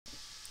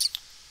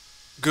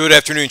Good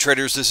afternoon,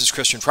 traders. This is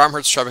Christian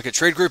from Stock Market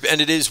Trade Group,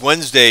 and it is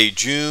Wednesday,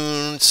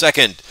 June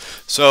 2nd.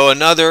 So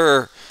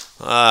another,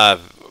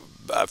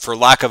 for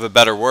lack of a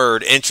better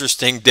word,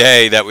 interesting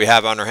day that we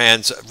have on our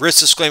hands.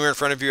 Risk disclaimer in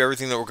front of you.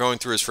 Everything that we're going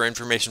through is for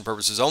information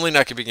purposes only,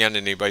 not giving out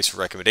any advice or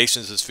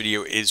recommendations. This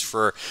video is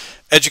for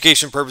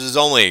education purposes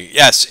only.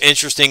 Yes,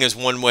 interesting is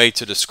one way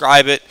to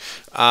describe it.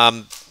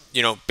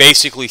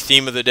 Basically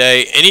theme of the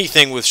day,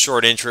 anything with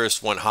short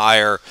interest went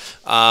higher.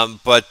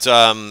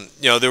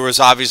 There was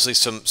obviously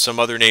some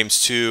other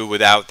names too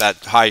without that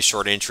high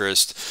short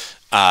interest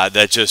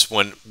that just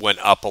went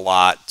up a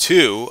lot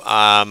too.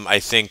 I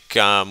think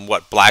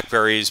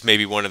BlackBerry's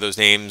maybe one of those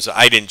names.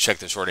 I didn't check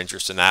the short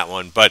interest in that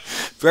one, but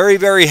very,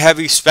 very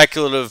heavy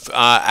speculative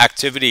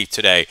activity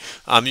today.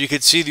 You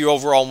could see the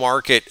overall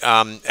market,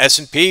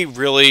 S&P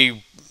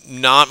really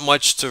not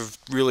much to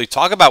really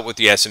talk about with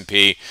the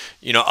S&P,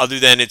 other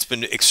than it's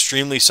been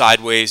extremely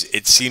sideways.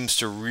 It seems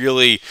to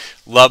really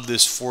love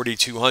this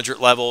 4,200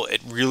 level.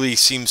 It really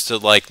seems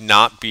to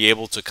not be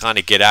able to kind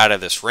of get out of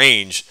this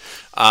range.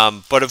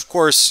 But of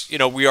course,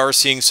 we are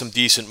seeing some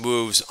decent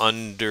moves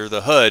under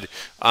the hood.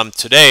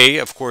 Today,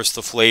 of course,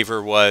 the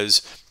flavor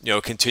was,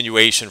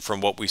 continuation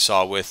from what we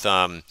saw with,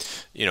 the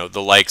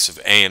likes of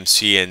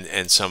AMC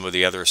and some of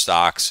the other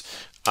stocks.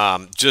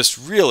 Just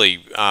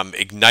really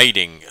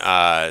igniting.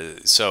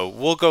 So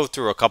we'll go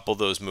through a couple of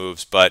those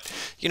moves, but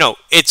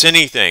it's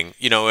anything.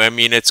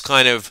 It's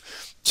kind of,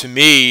 to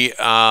me,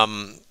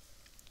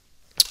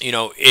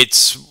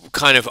 it's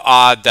kind of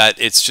odd that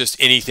it's just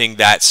anything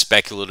that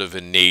speculative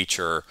in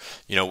nature,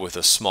 with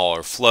a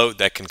smaller float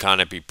that can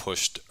kind of be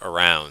pushed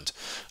around.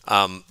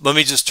 Let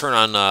me just turn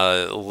on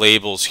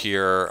labels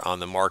here on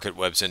the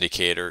MarketWebs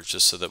indicator,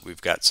 just so that we've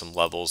got some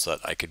levels that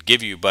I could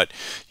give you. But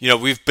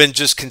we've been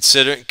just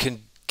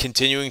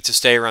continuing to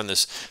stay around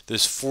this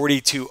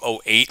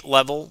 4208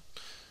 level,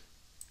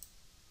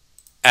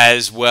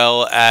 as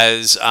well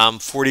as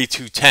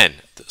 4210.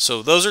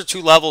 So those are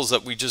two levels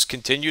that we just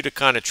continue to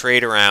kind of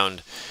trade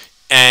around.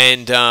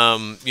 And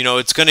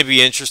it's going to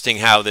be interesting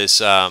how this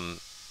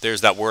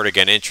there's that word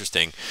again,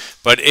 interesting,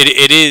 but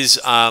it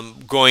is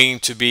going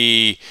to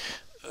be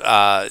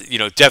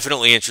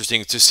definitely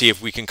interesting to see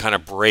if we can kind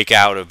of break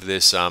out of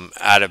this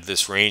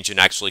range and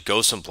actually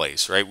go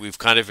someplace, right? We've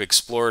kind of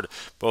explored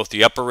both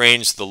the upper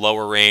range, the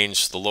lower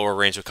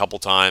range a couple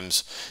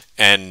times,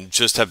 and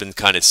just have been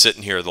kind of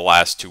sitting here the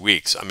last 2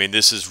 weeks.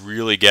 This is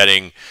really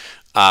getting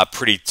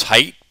pretty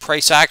tight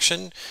price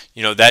action.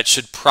 That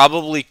should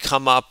probably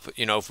come up,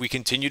 if we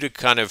continue to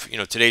kind of,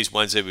 today's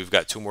Wednesday, we've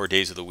got 2 more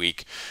days of the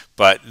week,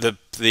 but the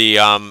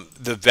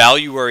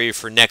value area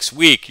for next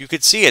week, you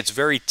could see it's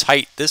very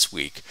tight this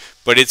week,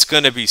 but it's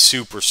going to be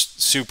super,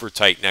 super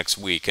tight next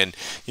week. And,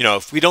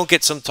 if we don't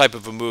get some type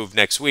of a move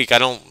next week,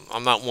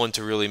 I'm not one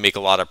to really make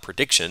a lot of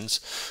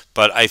predictions,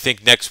 but I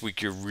think next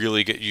week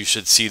you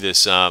should see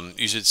this,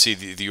 you should see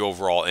the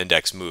overall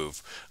index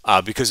move,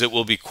 because it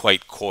will be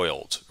quite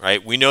coiled,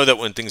 right? We know that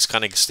when things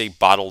kind of stay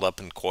bottled up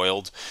and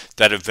coiled,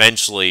 that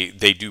eventually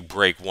they do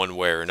break one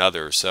way or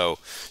another. So,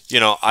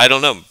 I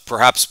don't know,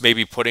 perhaps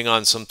maybe putting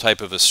on some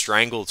type of a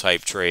strangle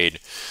type trade,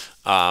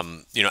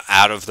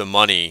 out of the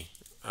money,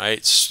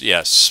 right?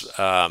 Yes.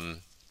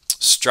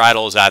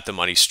 Straddle is at the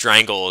money.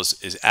 Strangle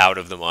is out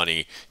of the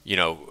money,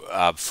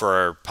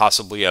 for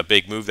possibly a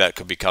big move that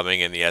could be coming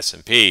in the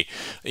S&P.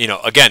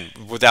 Again,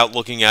 without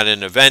looking at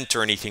an event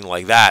or anything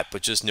like that,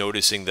 but just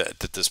noticing that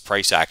this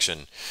price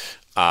action,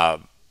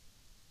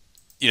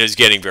 is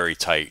getting very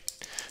tight.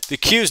 The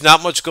Q's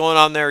not much going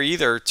on there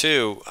either,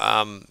 too.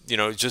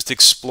 Just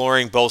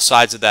exploring both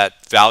sides of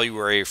that value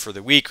area for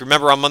the week.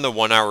 Remember, I'm on the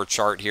 1 hour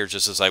chart here,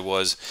 just as I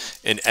was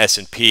in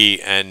S&P,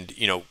 and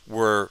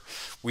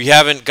we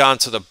haven't gone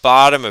to the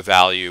bottom of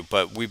value,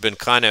 but we've been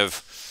kind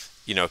of,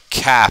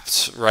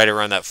 capped right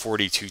around that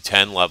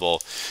 4210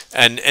 level.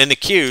 And the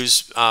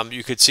Qs,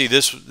 you could see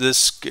the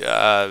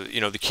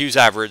Qs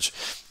average,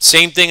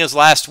 same thing as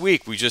last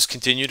week. We just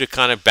continue to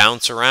kind of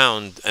bounce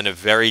around in a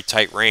very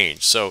tight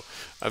range. So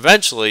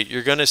eventually,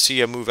 you're going to see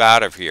a move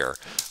out of here.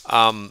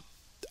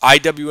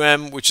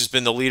 IWM, which has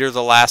been the leader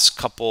the last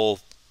couple,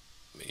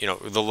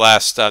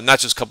 not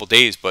just couple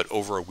days, but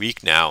over a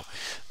week now,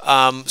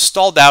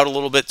 stalled out a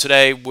little bit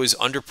today, was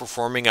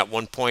underperforming at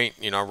one point,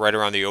 right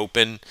around the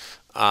open,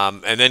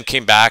 and then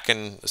came back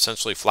and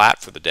essentially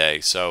flat for the day.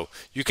 So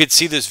you could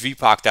see this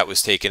VPOC that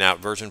was taken out,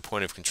 version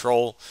point of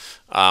control.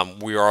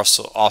 We are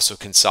also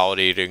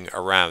consolidating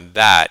around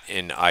that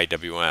in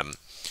IWM.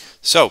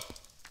 So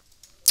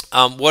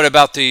what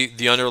about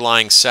the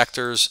underlying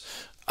sectors?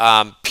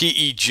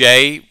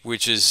 PEJ,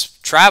 which is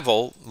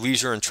travel,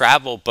 leisure and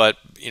travel, but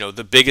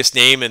the biggest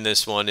name in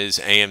this one is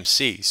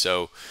AMC.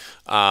 So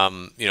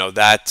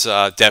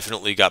that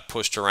definitely got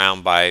pushed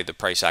around by the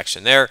price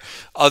action there.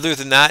 Other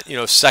than that,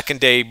 second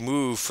day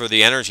move for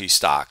the energy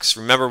stocks.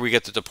 Remember, we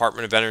get the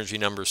Department of Energy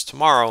numbers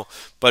tomorrow,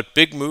 but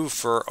big move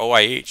for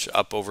OIH,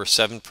 up over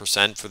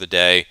 7% for the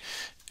day,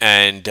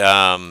 and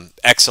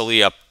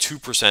XLE up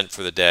 2%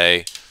 for the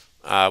day.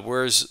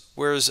 Where's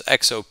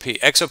XOP?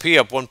 XOP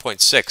up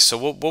 1.6. So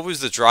what was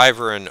the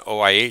driver in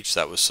OIH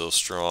that was so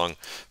strong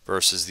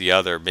versus the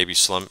other? Maybe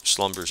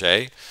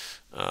Schlumberger.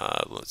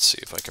 Let's see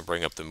if I can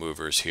bring up the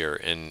movers here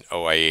in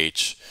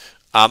OIH.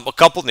 A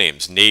couple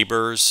names.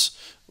 Neighbors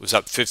was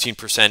up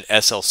 15%.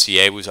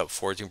 SLCA was up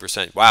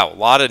 14%. Wow, a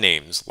lot of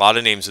names. A lot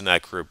of names in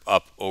that group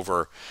up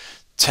over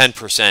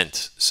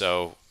 10%.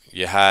 So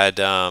you had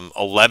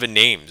 11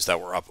 names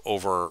that were up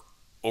over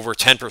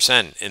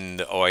 10% in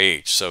the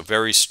OIH. So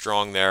very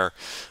strong there.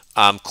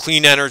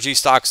 Clean energy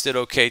stocks did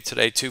okay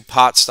today too.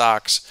 Pot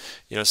stocks,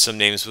 some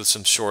names with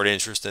some short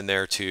interest in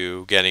there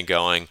too, getting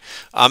going.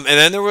 And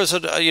then there was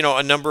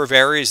a number of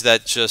areas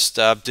that just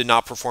did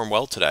not perform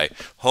well today.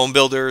 Home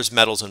builders,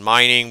 metals and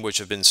mining, which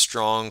have been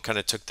strong, kind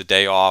of took the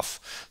day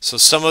off. So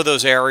some of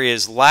those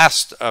areas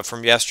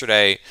from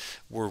yesterday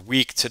were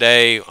weak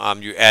today.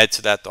 You add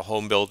to that the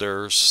home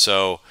builders.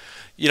 So,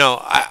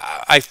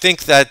 I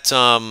think that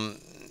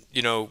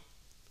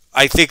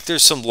I think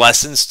there's some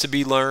lessons to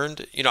be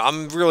learned.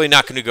 I'm really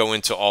not going to go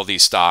into all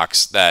these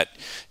stocks that,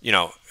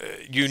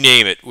 you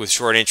name it, with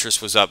short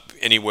interest was up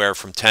anywhere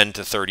from 10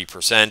 to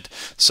 30%.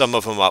 Some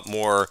of them up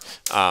more.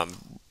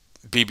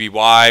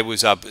 BBY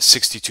was up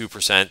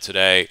 62%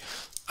 today.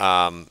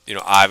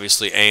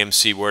 Obviously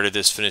AMC, where did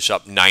this finish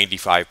up?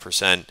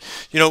 95%.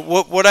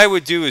 What I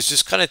would do is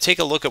just kind of take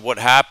a look at what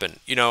happened.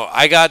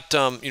 I got,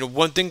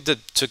 one thing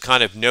to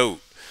kind of note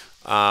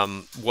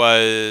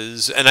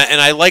was, and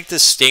I like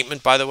this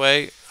statement, by the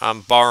way.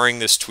 I'm borrowing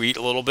this tweet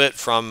a little bit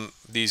from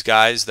these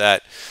guys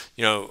that,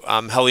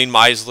 Helene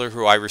Meisler,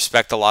 who I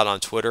respect a lot on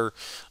Twitter.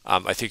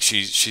 I think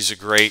she's a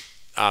great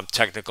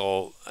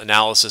technical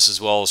analysis as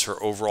well as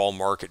her overall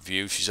market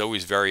view. She's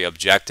always very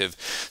objective.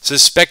 So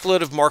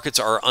speculative markets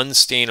are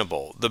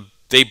unsustainable.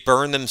 They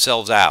burn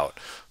themselves out.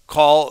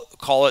 Call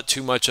it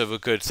too much of a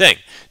good thing.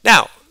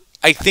 Now,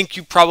 I think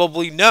you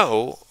probably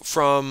know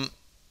from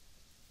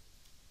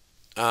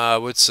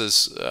what's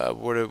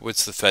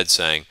the Fed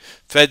saying?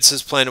 Fed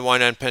says plan to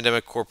wind down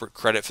pandemic corporate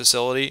credit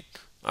facility.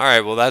 All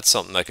right, well that's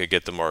something that could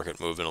get the market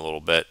moving a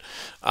little bit.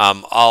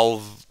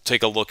 I'll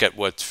take a look at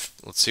let's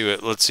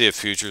see if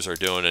futures are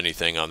doing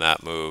anything on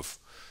that move,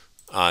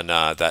 on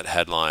that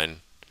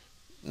headline.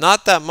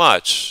 Not that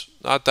much.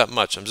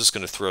 I'm just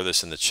going to throw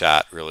this in the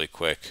chat really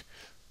quick.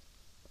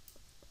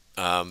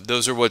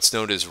 Those are what's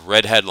known as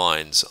red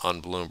headlines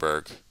on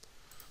Bloomberg.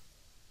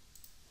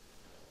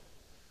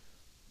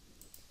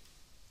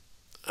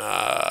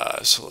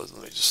 So let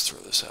me just throw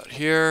this out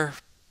here.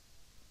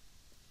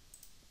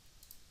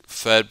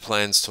 Fed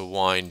plans to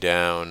wind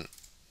down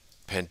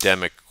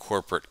pandemic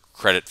corporate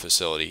credit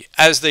facility,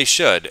 as they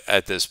should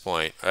at this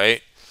point,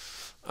 right?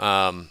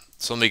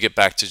 So let me get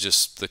back to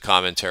just the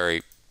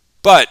commentary.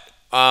 But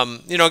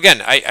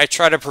again, I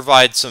try to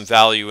provide some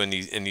value in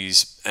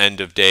these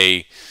end of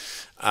day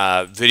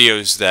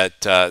videos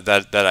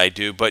that I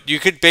do. But you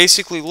could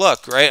basically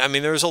look, right? I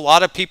mean, there's a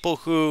lot of people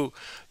who,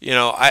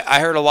 I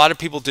heard a lot of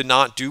people did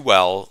not do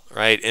well,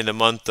 right, in the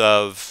month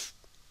of,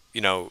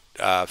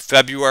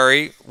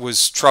 February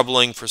was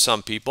troubling for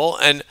some people.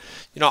 And,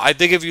 I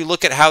think if you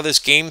look at how this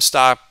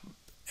GameStop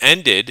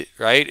ended,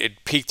 right,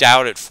 it peaked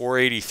out at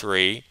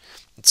 483.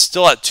 It's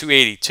still at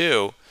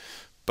 282.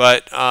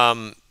 But,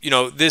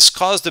 this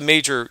caused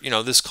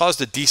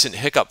a decent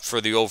hiccup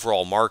for the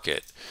overall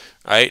market,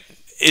 right?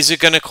 Is it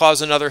going to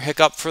cause another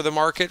hiccup for the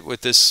market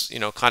with this,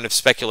 kind of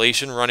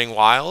speculation running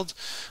wild?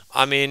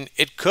 I mean,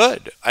 it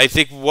could. I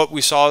think what we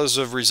saw as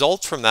a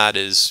result from that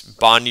is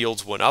bond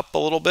yields went up a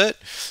little bit.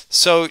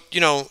 So,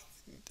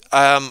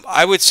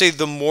 I would say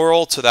the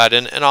moral to that,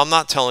 and I'm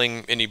not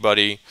telling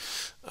anybody,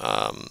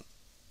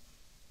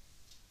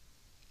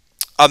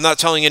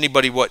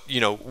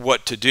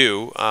 what to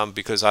do,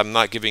 because I'm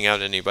not giving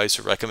out any advice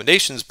or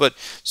recommendations. But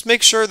just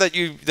make sure that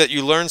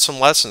you learn some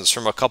lessons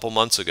from a couple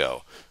months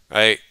ago,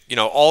 right?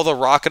 All the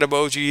rocket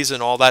emojis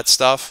and all that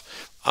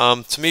stuff.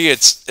 To me,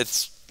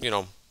 it's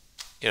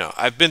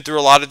I've been through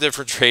a lot of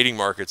different trading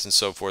markets and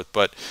so forth,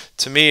 but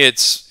to me,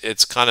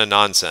 it's kind of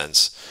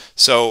nonsense.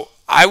 So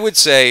I would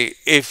say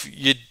if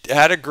you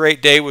had a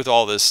great day with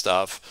all this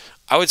stuff,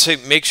 I would say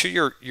make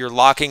sure you're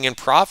locking in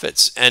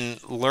profits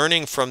and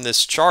learning from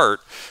this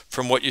chart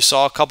from what you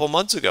saw a couple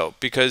months ago,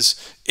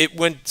 because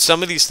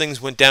some of these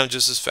things went down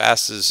just as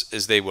fast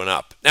as they went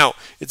up. Now,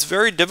 it's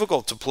very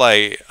difficult to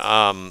play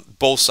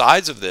both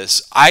sides of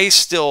this. I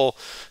still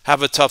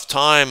have a tough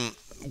time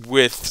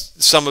with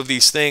some of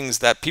these things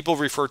that people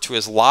refer to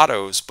as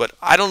lottos, but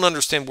I don't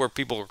understand where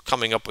people are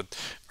coming up with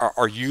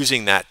are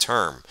using that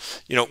term.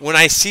 When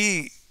I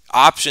see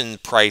option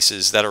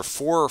prices that are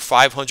 400 or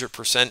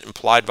 500%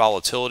 implied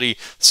volatility,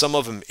 some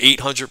of them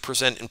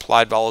 800%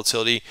 implied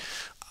volatility,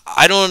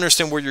 I don't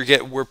understand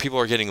where people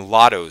are getting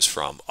lottos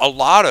from. A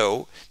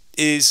lotto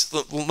is,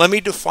 let me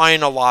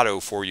define a lotto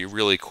for you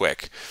really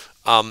quick.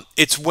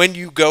 It's when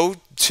you go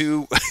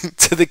to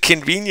to the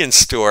convenience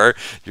store,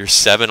 your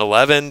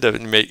 7-Eleven,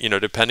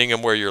 depending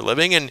on where you're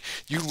living, and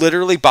you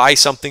literally buy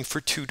something for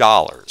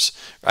 $2,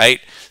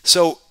 right?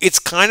 So it's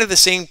kind of the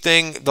same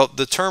thing.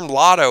 The term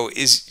lotto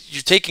is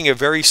you're taking a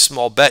very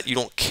small bet. You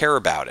don't care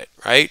about it,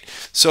 right?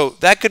 So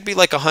that could be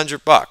like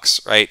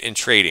 $100, right, in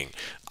trading.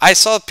 I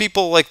saw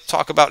people like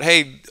talk about,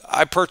 hey,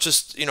 I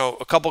purchased,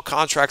 a couple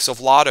contracts of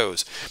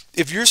lottos.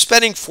 If you're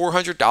spending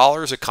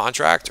 $400 a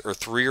contract or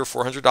 $300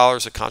 or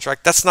 $400 a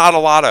contract, that's not a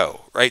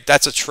lotto, right?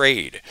 That's a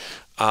trade.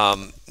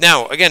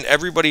 Now, again,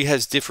 everybody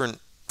has different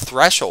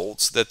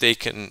thresholds that they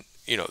can,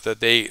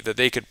 that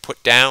they could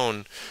put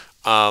down,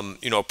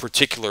 a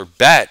particular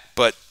bet,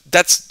 but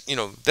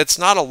that's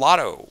not a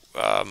lotto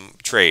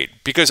trade,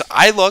 because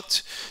I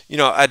looked,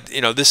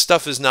 this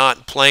stuff is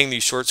not playing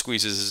these short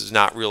squeezes is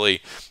not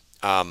really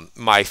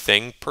my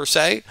thing per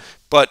se.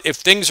 But if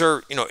things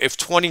are, if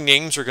 20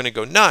 names are going to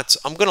go nuts,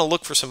 I'm going to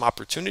look for some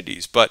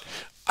opportunities. But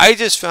I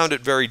just found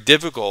it very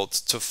difficult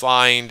to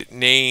find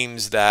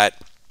names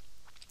that,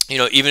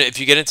 even if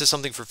you get into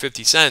something for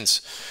 50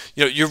 cents,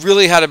 you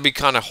really had to be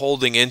kind of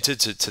holding into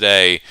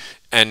today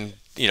and,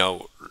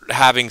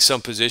 having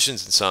some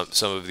positions in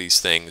some of these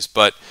things.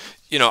 But,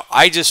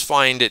 I just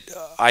find it,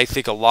 I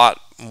think, a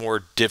lot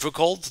more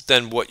difficult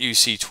than what you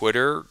see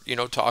Twitter,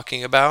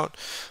 talking about.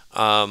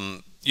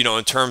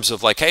 In terms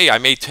of like, hey, I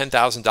made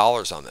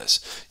 $10,000 on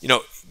this.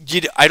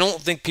 I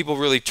don't think people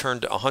really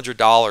turned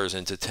 $100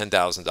 into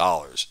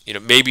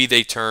 $10,000. Maybe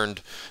they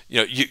turned,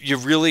 you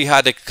really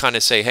had to kind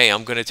of say, hey,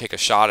 I'm going to take a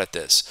shot at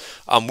this.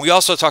 We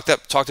also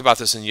talked about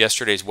this in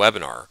yesterday's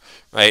webinar,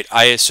 right?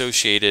 I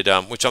associated,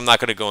 which I'm not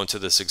going to go into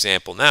this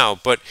example now,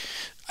 but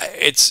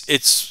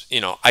it's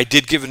I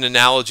did give an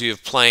analogy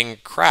of playing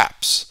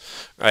craps,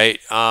 right?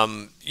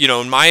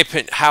 In my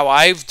opinion, how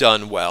I've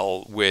done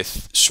well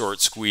with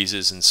short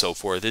squeezes and so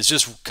forth is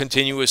just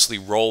continuously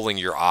rolling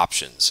your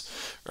options,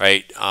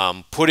 right?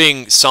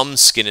 Putting some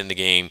skin in the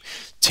game,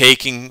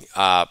 taking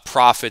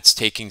profits,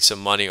 taking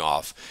some money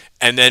off,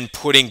 and then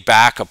putting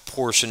back a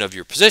portion of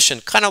your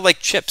position, kind of like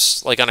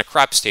chips, like on a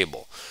craps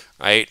table,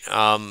 right?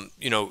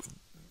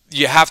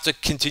 You have to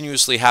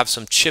continuously have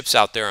some chips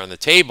out there on the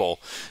table,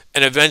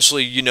 and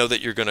eventually you know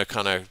that you're going to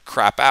kind of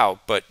crap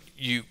out, but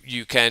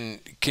you can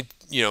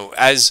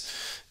as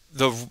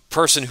the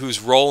person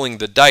who's rolling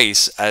the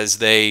dice, as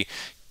they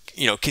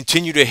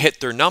continue to hit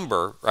their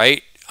number,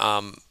 right?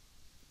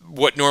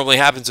 What normally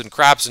happens in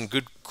craps, and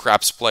good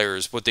craps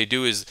players, what they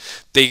do is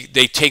they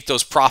take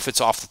those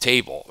profits off the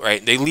table,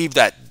 right? They leave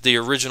the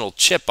original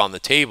chip on the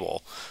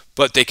table,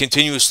 but they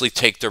continuously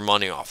take their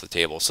money off the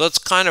table. So that's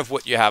kind of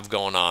what you have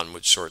going on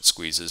with short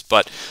squeezes.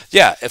 But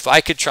yeah, if I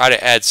could try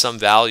to add some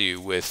value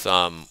with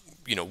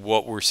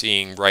what we're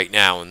seeing right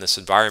now in this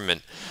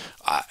environment,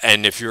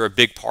 and if you're a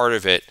big part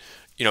of it,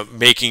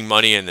 making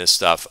money in this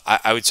stuff,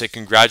 I would say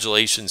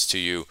congratulations to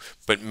you,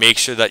 but make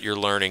sure that you're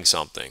learning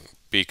something,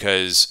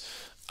 because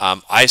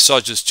I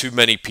saw just too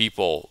many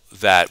people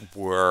that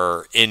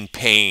were in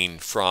pain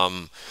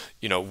from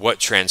what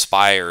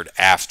transpired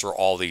after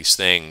all these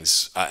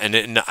things,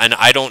 and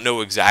I don't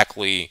know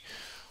exactly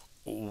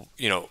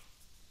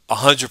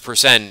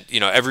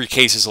 100%. Every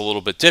case is a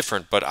little bit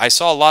different, but I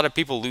saw a lot of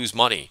people lose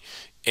money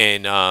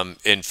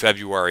in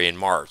February and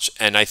March,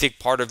 and I think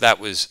part of that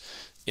was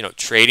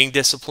trading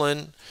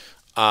discipline,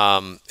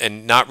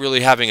 and not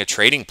really having a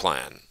trading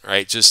plan,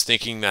 right? Just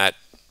thinking that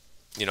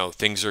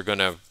things are going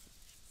to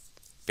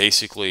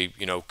basically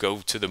go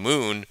to the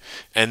moon,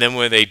 and then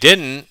when they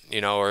didn't,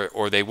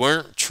 or they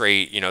weren't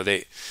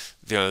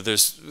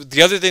there's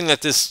the other thing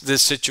that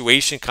this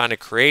situation kind of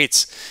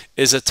creates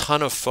is a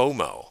ton of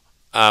FOMO,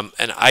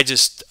 and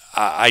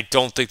I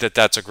don't think that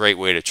that's a great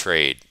way to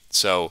trade.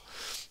 So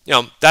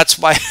that's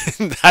my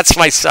that's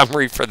my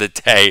summary for the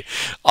day.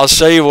 I'll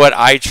show you what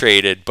I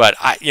traded, but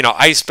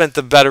I spent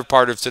the better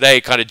part of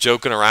today kind of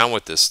joking around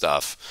with this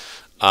stuff,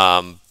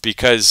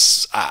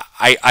 because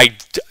I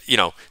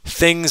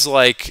things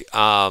like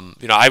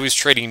I was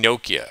trading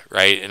Nokia,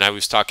 right? And I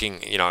was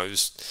talking, I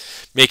was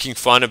making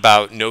fun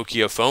about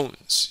Nokia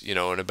phones,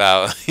 and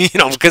about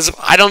because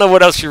I don't know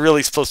what else you're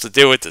really supposed to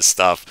do with this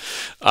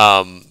stuff.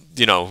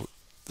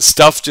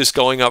 Stuff just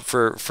going up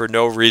for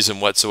no reason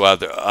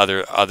whatsoever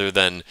other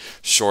than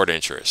short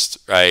interest,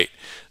 right?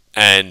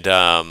 And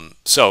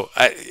so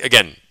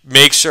again,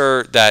 make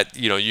sure that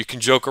you can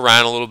joke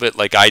around a little bit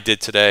like I did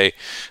today,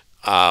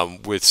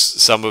 with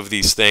some of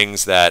these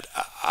things that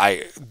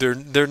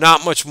they're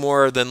not much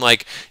more than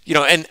like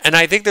and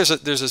I think there's a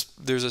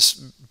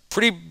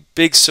pretty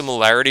big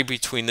similarity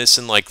between this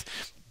and like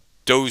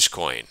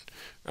Dogecoin,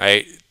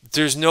 right?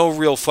 There's no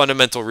real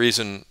fundamental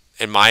reason,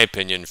 in my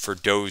opinion, for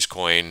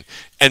Dogecoin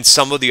and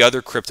some of the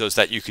other cryptos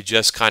that you could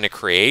just kind of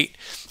create.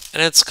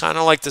 And it's kind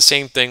of like the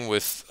same thing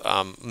with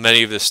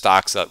many of the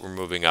stocks that were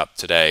moving up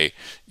today,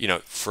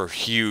 for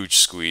huge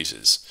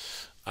squeezes.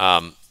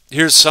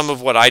 Here's some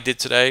of what I did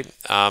today.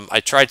 I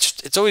tried.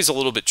 It's always a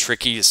little bit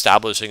tricky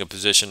establishing a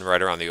position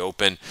right around the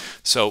open.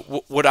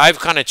 So what I've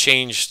kind of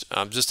changed,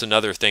 just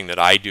another thing that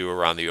I do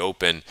around the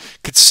open,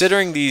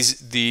 considering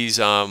these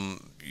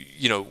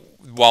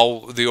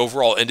while the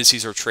overall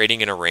indices are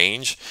trading in a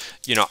range,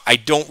 I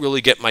don't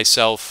really get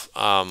myself,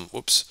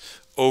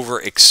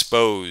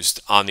 overexposed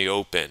on the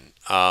open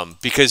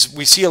because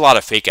we see a lot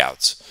of fake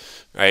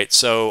outs, right?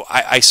 So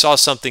I saw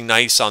something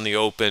nice on the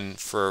open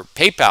for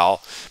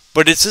PayPal,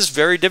 but it's just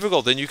very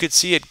difficult. And you could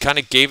see it kind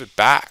of gave it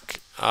back.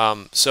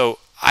 So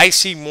I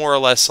see more or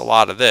less a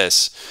lot of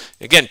this.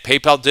 Again,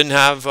 PayPal didn't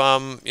have,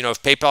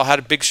 if PayPal had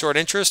a big short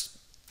interest,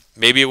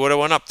 maybe it would have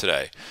went up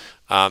today.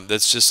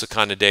 That's just the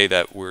kind of day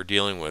that we're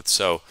dealing with.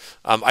 So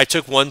I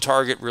took one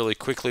target really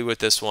quickly with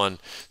this one,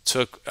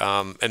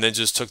 and then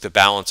just took the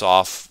balance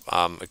off.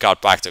 It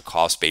got back to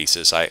cost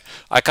basis. I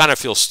kind of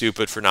feel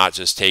stupid for not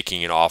just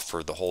taking it off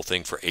for the whole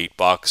thing for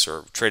 $8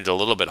 or traded a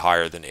little bit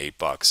higher than $8.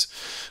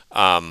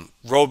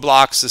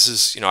 Roadblocks. This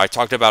is, I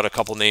talked about a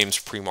couple names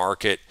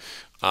pre-market.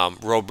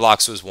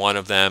 Roadblocks was one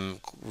of them.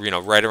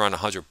 Right around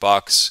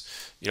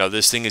 $100.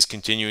 This thing is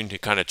continuing to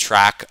kind of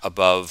track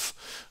above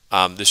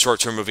the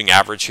short-term moving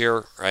average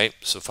here, right?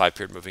 So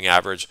 5-period moving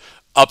average.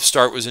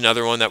 Upstart was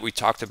another one that we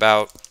talked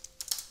about.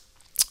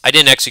 I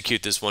didn't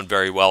execute this one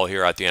very well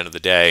here at the end of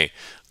the day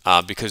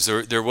because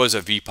there was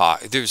a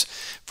VPOC. There's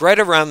right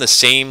around the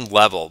same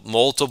level,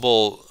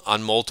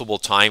 on multiple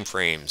time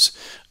frames.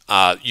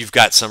 You've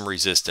got some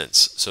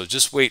resistance. So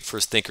just wait for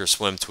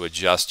Thinkorswim to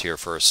adjust here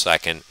for a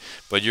second.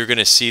 But you're going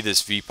to see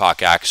this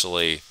VPOC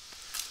actually,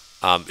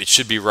 it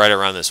should be right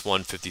around this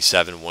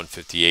 157,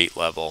 158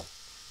 level.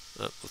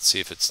 Let's see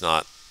if it's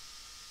not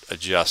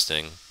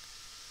adjusting.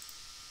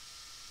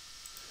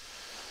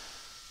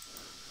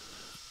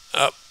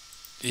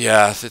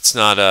 Yeah, it's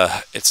not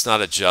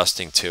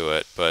adjusting to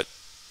it, but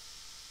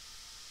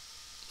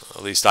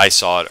at least I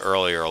saw it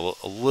earlier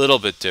a little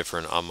bit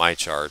different on my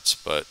charts,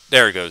 but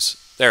there it goes.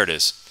 There it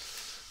is.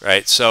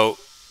 Right? So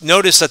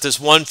notice that this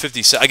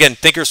 157, again,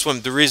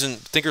 Thinkorswim, the reason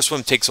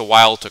Thinkorswim takes a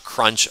while to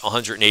crunch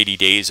 180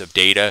 days of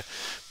data,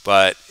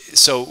 but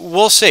so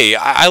we'll see.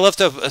 I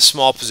left a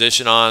small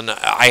position on.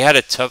 I had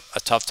a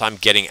tough time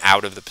getting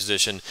out of the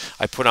position.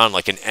 I put on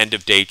like an end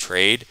of day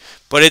trade,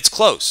 but it's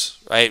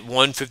close, right?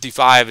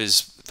 155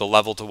 is the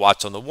level to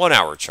watch on the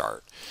 1-hour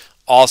chart.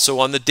 Also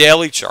on the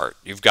daily chart,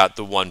 you've got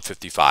the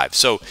 155.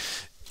 So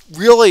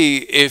really,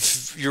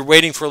 if you're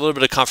waiting for a little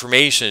bit of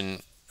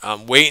confirmation,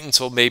 wait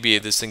until maybe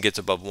this thing gets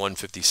above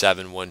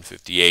 157,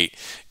 158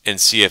 and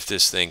see if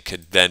this thing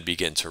could then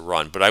begin to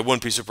run. But I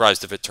wouldn't be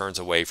surprised if it turns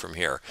away from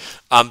here.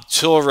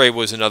 Tilray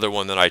was another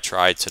one that I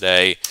tried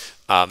today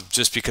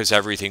just because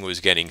everything was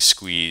getting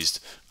squeezed.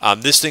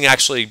 This thing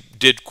actually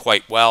did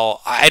quite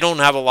well. I don't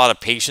have a lot of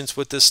patience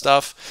with this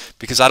stuff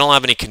because I don't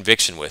have any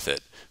conviction with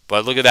it.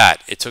 But look at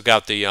that. It took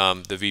out the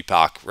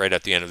VPOC right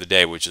at the end of the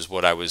day, which is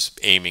what I was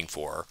aiming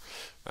for.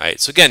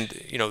 Right. So again,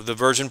 the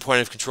version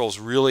point of controls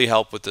really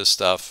help with this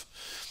stuff.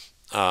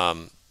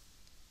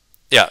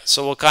 Yeah.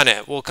 So we'll kind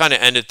of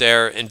end it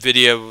there.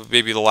 Nvidia,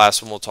 maybe the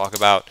last one we'll talk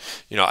about.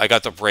 I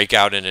got the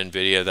breakout in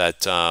Nvidia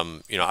that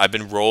I've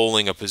been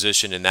rolling a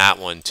position in that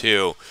one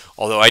too.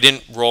 Although I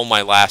didn't roll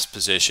my last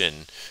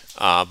position,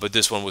 but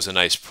this one was a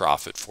nice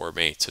profit for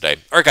me today.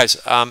 All right, guys.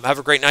 Have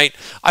a great night.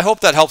 I hope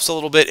that helps a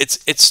little bit.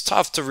 It's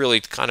tough to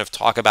really kind of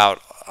talk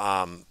about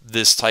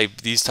these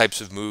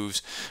types of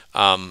moves.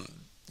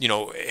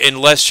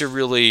 Unless you're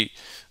really,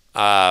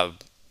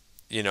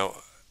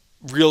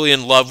 really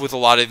in love with a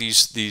lot of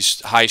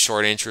these high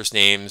short interest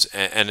names,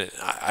 and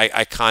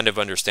I kind of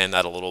understand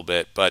that a little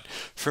bit. But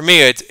for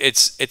me,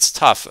 it's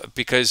tough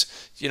because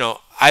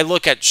I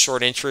look at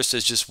short interest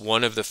as just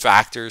one of the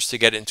factors to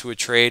get into a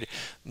trade,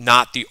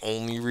 not the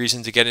only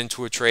reason to get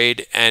into a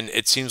trade. And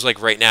it seems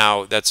like right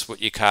now that's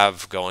what you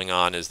have going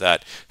on is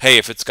that, hey,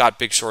 if it's got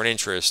big short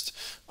interest,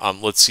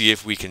 let's see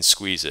if we can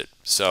squeeze it.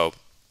 So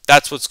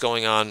that's what's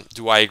going on.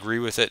 Do I agree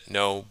with it?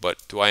 No. But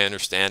do I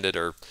understand it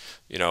or,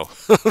 know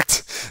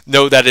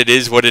that it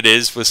is what it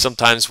is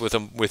sometimes with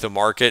a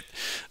market?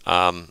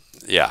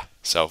 Yeah.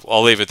 So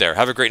I'll leave it there.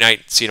 Have a great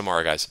night. See you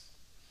tomorrow, guys.